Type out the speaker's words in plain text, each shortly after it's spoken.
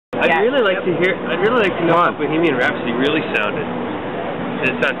I'd really like to hear. I'd really like to know how Bohemian Rhapsody really sounded.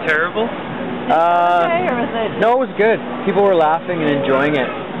 Did it sound terrible? Okay, or was it? No, it was good. People were laughing and enjoying it.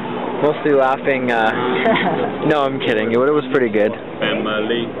 Mostly laughing. No, I'm kidding. It was pretty good.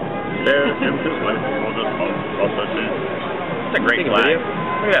 Family. It's a great flag.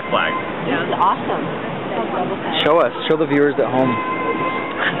 Look at that flag. Yeah. It's awesome. Show us. Show the viewers at home.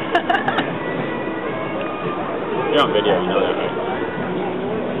 You're on video, you know that, right?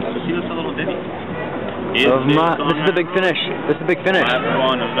 So see this little ditty? This is the big finish. This is the big finish. I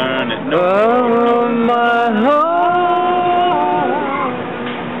want to learn it. No. Oh, my heart.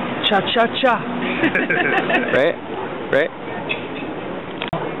 Cha cha cha. Right? Right?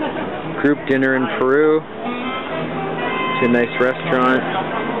 Group dinner in Peru. To a nice restaurant.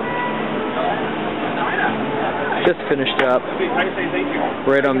 Just finished up.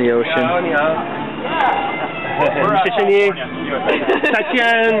 Right on the ocean.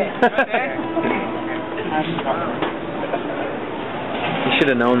 You should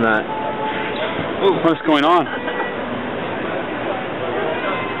have known that. Ooh, what's going on?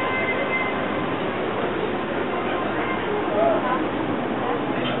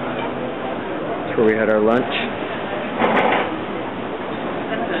 That's where we had our lunch.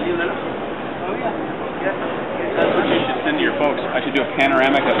 That's what you should send to your folks. I should do a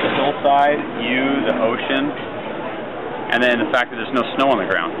panoramic of the hillside, you, the ocean, and then the fact that there's no snow on the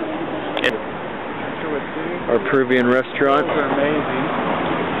ground. Our Peruvian restaurant. Those are amazing.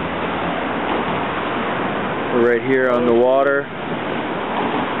 We're right here on the water.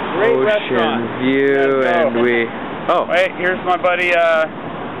 Great ocean restaurant. View, and we. Oh. Wait, here's my buddy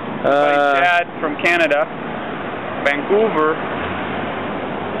Chad from Canada, Vancouver.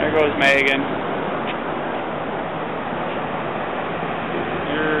 There goes Megan.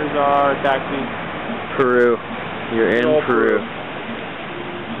 Here's our taxi. Peru. You're in Peru.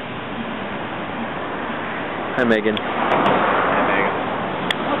 Hi, Megan. Hi, Megan.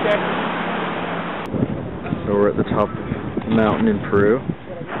 Okay. So we're at the top of the mountain in Peru,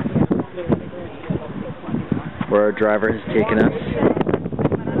 where our driver has taken us.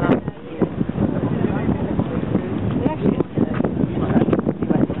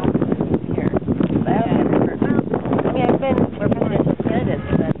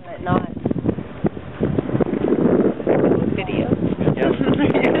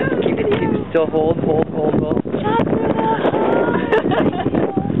 Still hold. I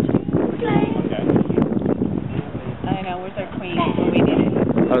know, where's our queen? We need it.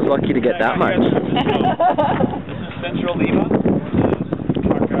 I was lucky to get that much. This is Central Lima.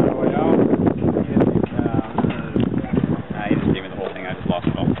 You just gave me the whole thing, I just lost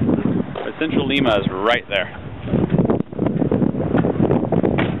it all. But Central Lima is right there.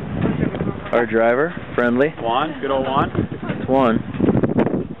 Our driver, friendly. Juan, good old Juan. It's Juan.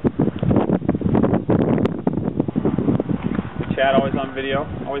 Chad always on video,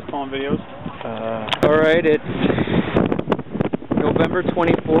 always pulling videos. Alright, it's November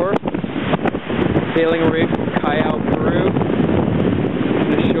 24th, sailing away from Callao, Peru,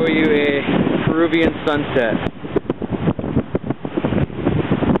 to show you a Peruvian sunset.